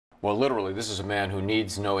Well, literally, this is a man who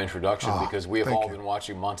needs no introduction because we have all been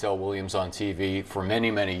watching Montel Williams on TV for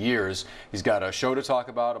many, many years. He's got a show to talk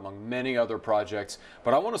about, among many other projects.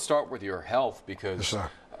 But I want to start with your health because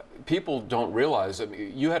people don't realize, I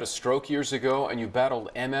mean, you had a stroke years ago and you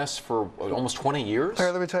battled MS for almost 20 years?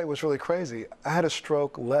 Larry, let me tell you what's really crazy. I had a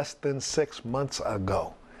stroke less than 6 months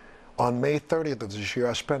ago. On May 30th of this year,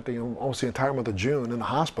 I spent almost the entire month of June in the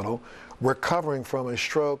hospital recovering from a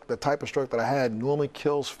stroke. The type of stroke that I had normally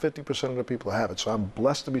kills 50% of the people that have it. So I'm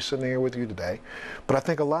blessed to be sitting here with you today. But I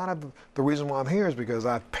think a lot of the reason why I'm here is because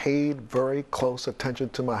I've paid very close attention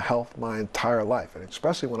to my health my entire life, and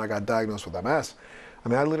especially when I got diagnosed with MS. I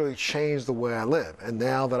mean, I literally changed the way I live. And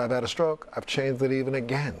now that I've had a stroke, I've changed it even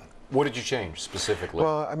again. What did you change specifically?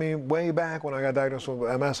 Well, I mean, way back when I got diagnosed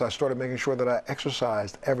with MS, I started making sure that I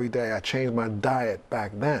exercised every day. I changed my diet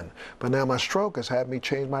back then. But now my stroke has had me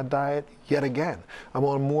change my diet yet again. I'm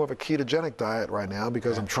on more of a ketogenic diet right now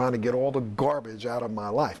because I'm trying to get all the garbage out of my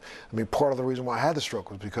life. I mean, part of the reason why I had the stroke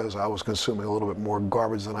was because I was consuming a little bit more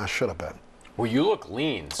garbage than I should have been. Well, you look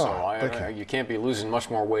lean, so you can't be losing much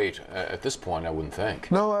more weight at this point, I wouldn't think.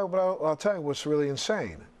 No, but I'll tell you what's really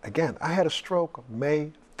insane. Again, I had a stroke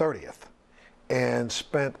May 30th and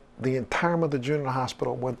spent the entire month of June in the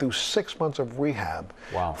hospital, went through 6 months of rehab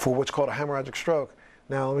for what's called a hemorrhagic stroke.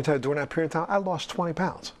 Now, let me tell you, during that period of time, I lost 20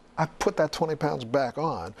 pounds. I put that 20 pounds back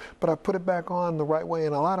on, but I put it back on the right way,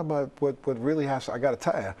 and a lot of what really has to, I got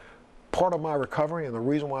to tell you, part of my recovery and the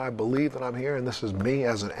reason why I believe that I'm here, and this is me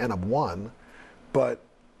as an N of one, but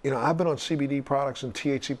you know, I've been on CBD products and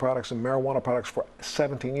THC products and marijuana products for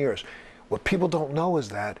 17 years. What people don't know is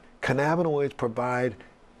that cannabinoids provide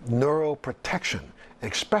neuroprotection,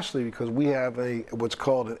 especially because we have what's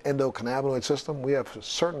called an endocannabinoid system. We have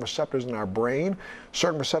certain receptors in our brain,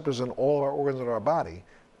 certain receptors in all our organs of our body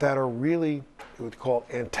that are really what we call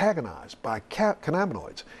antagonized by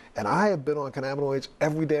cannabinoids. And I have been on cannabinoids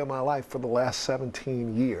every day of my life for the last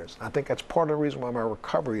 17 years. I think that's part of the reason why my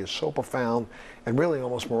recovery is so profound and really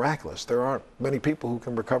almost miraculous. There aren't many people who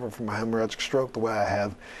can recover from a hemorrhagic stroke the way I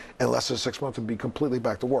have in less than 6 months and be completely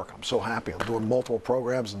back to work. I'm so happy. I'm doing multiple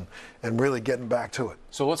programs and really getting back to it.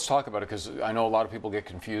 So let's talk about it, because I know a lot of people get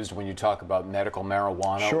confused when you talk about medical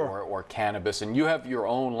marijuana or cannabis, and you have your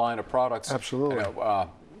own line of products. Absolutely.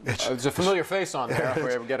 There's a familiar face on there if we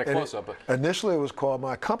ever get a close-up. Initially, it was called,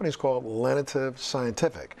 my company's called Lenitive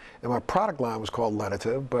Scientific, and my product line was called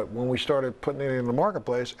Lenitive, but when we started putting it in the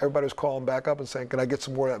marketplace, everybody was calling back up and saying, can I get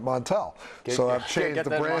some more of that Montel? So I've changed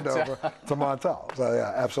the brand over to Montel. So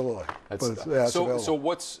yeah, absolutely. So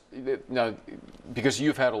what's, now, because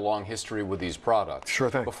you've had a long history with these products. Sure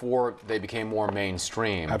thing. Before they became more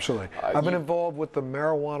mainstream. Absolutely. I've been involved with the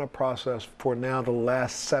marijuana process for now the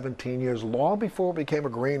last 17 years, long before it became a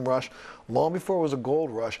green rush, long before it was a gold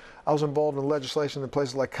rush. I was involved in legislation in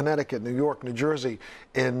places like Connecticut, New York, New Jersey,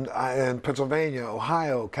 in Pennsylvania,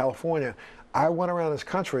 Ohio, California. I went around this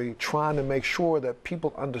country trying to make sure that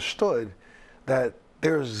people understood that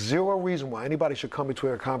there's zero reason why anybody should come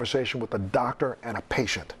between a conversation with a doctor and a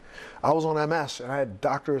patient. I was on MS and I had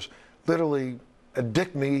doctors literally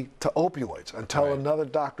addict me to opioids until another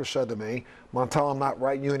doctor said to me, Montel, I'm not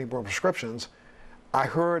writing you any more prescriptions. I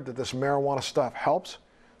heard that this marijuana stuff helps,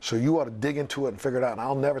 so you ought to dig into it and figure it out. And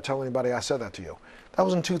I'll never tell anybody I said that to you. That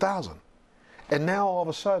was in 2000. And now all of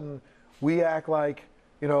a sudden, we act like,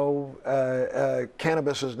 you know,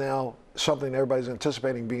 cannabis is now something everybody's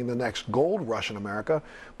anticipating being the next gold rush in America.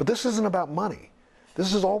 But this isn't about money.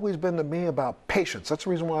 This has always been to me about patience. That's the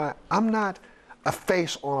reason why I'm not a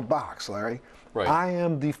face on a box, Larry. I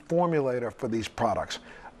am the formulator for these products.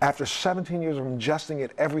 After 17 years of ingesting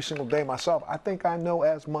it every single day myself, I think I know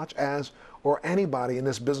as much as or anybody in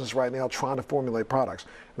this business right now trying to formulate products.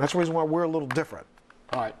 And that's the reason why we're a little different.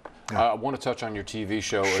 All right. I want to touch on your TV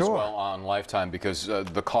show as well on Lifetime, because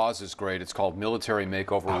the cause is great. It's called Military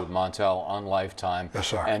Makeover with Montel on Lifetime. Yes,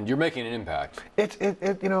 sir. And you're making an impact.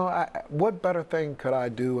 You know, what better thing could I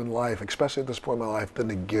do in life, especially at this point in my life, than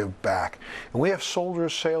to give back? And we have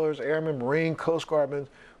soldiers, sailors, airmen, Marine, Coast Guardmen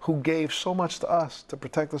who gave so much to us to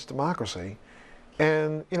protect this democracy.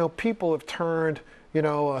 And, you know, people have turned, you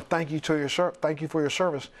know, thank you for your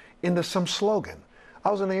service into some slogan. I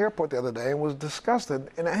was in the airport the other day and was disgusted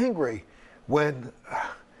and angry when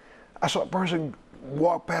I saw a person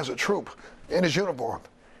walk past a troop in his uniform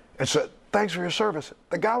and said, thanks for your service.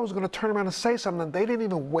 The guy was going to turn around and say something, and they didn't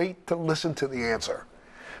even wait to listen to the answer.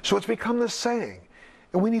 So it's become this saying,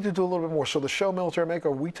 and we need to do a little bit more. So the show Military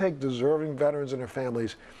Makeover, we take deserving veterans and their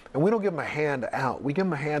families, and we don't give them a hand out. We give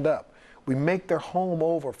them a hand up. We make their home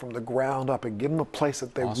over from the ground up and give them a place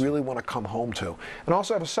that they really want to come home to. And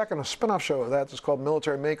also have a spin-off show of that that's called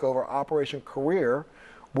Military Makeover Operation Career,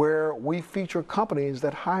 where we feature companies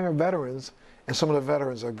that hire veterans, and some of the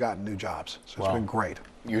veterans have gotten new jobs. So it's been great.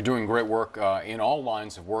 You're doing great work in all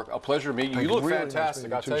lines of work. A pleasure meeting you. You look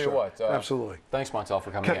fantastic. I'll tell you what. Absolutely. Thanks, Montel,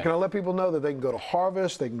 for coming in. Can I let people know that they can go to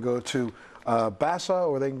Harvest, they can go to Bassa,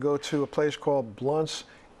 or they can go to a place called Blunts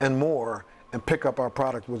and More and pick up our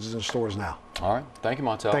product, which is in stores now. All right. Thank you,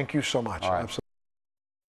 Montel. Thank you so much. All right. Absolutely.